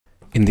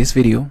In this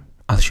video,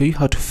 I'll show you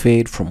how to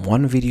fade from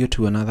one video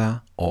to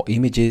another or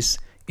images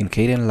in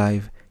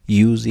Kdenlive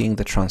using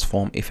the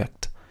transform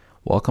effect.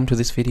 Welcome to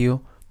this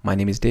video. My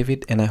name is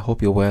David and I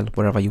hope you're well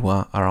wherever you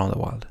are around the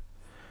world.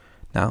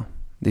 Now,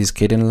 this is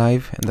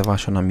Kdenlive and the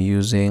version I'm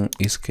using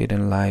is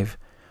Kdenlive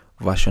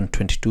version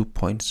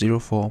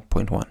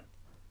 22.04.1.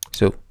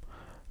 So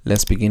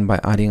let's begin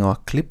by adding our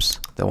clips,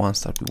 the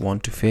ones that we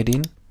want to fade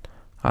in.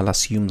 I'll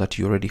assume that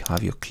you already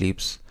have your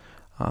clips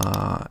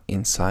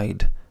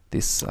inside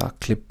this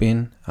clip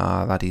bin,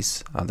 that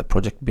is the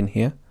project bin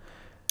here.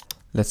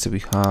 Let's say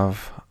we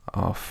have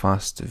our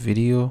first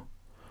video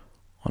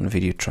on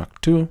video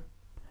track 2,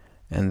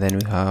 and then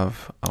we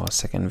have our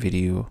second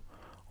video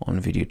on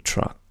video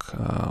track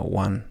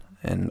 1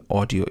 and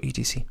audio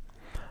etc.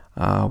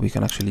 We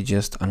can actually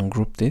just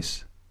ungroup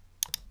this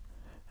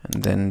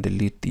and then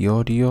delete the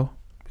audio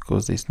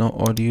because there's no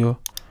audio,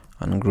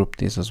 ungroup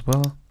this as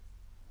well,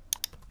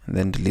 and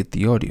then delete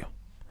the audio.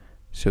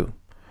 So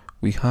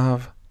we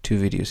have two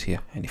videos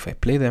here, and if I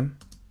play them,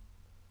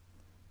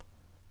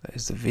 there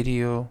is the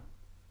video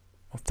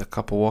of the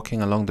couple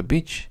walking along the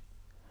beach,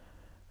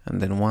 and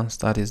then once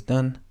that is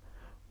done,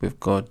 we've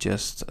got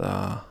just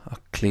a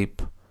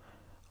clip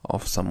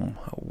of some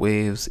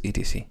waves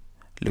etc.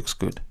 Looks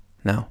good.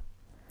 Now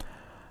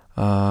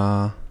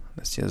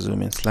let's just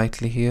zoom in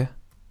slightly here.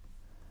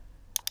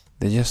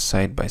 They're just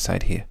side by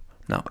side here.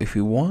 Now if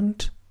we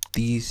want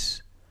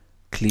this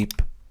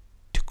clip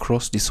to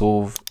cross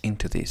dissolve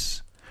into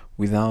this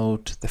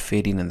without the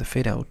fade in and the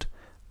fade out,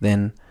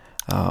 then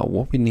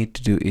what we need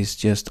to do is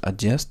just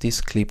adjust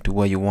this clip to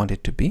where you want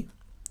it to be,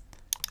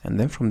 and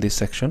then from this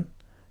section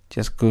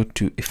just go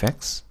to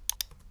effects,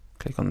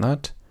 click on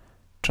that,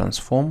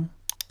 transform,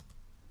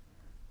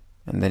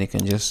 and then you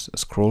can just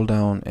scroll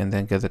down and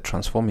then get the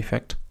transform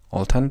effect.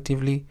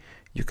 Alternatively,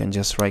 you can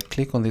just right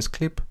click on this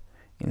clip,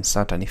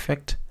 insert an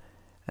effect,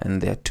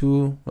 and there are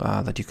two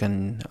that you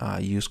can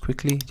use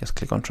quickly. Just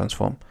click on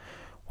transform.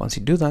 Once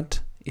you do that,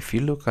 if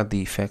you look at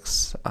the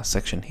effects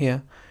section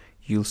here,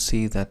 you'll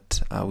see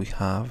that we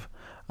have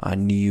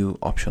new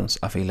options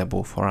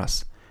available for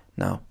us.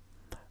 Now,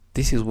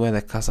 this is where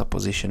the cursor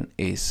position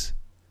is.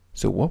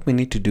 So what we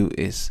need to do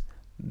is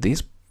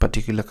this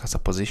particular cursor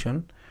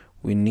position,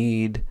 we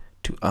need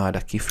to add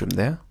a keyframe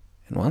there.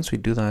 And once we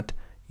do that,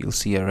 you'll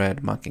see a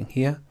red marking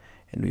here,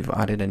 and we've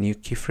added a new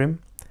keyframe.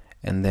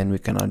 And then we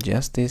can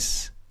adjust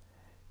this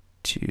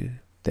to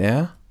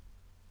there,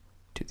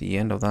 to the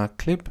end of that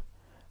clip,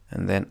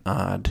 and then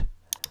add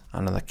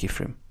another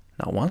keyframe.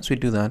 Now once we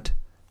do that,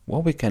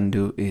 what we can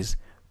do is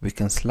we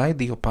can slide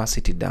the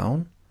opacity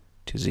down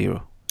to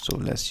 0. So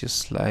let's just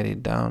slide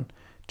it down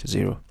to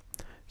 0.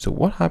 So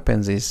what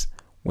happens is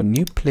when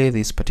you play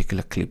this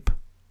particular clip,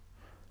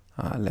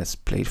 let's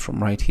play it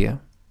from right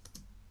here.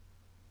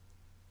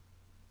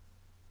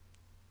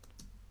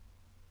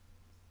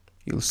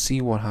 You'll see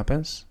what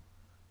happens.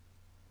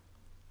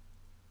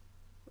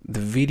 The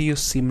video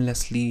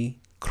seamlessly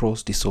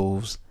cross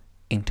dissolves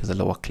into the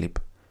lower clip,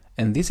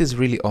 and this is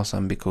really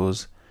awesome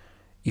because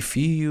if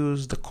you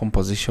use the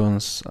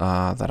compositions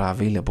that are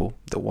available,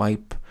 the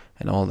wipe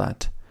and all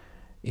that,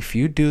 if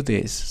you do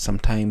this,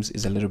 sometimes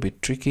it's a little bit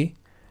tricky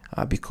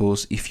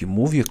because if you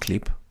move your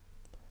clip,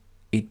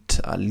 it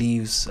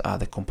leaves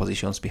the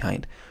compositions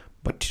behind.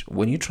 But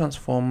when you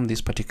transform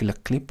this particular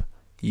clip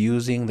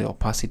using the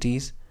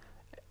opacities,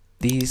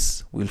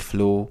 this will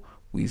flow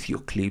with your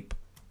clip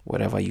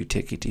wherever you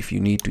take it. If you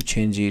need to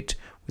change it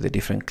with a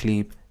different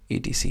clip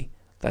etc.,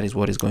 that is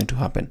what is going to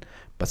happen.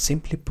 But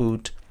simply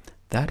put,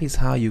 that is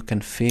how you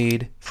can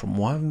fade from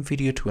one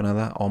video to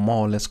another, or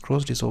more or less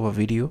cross dissolve a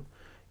video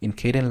in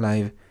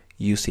Kdenlive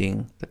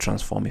using the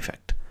transform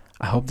effect.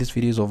 I hope this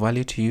video is of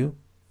value to you.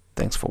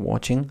 Thanks for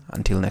watching.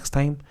 Until next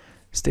time,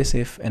 stay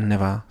safe and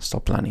never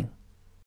stop learning.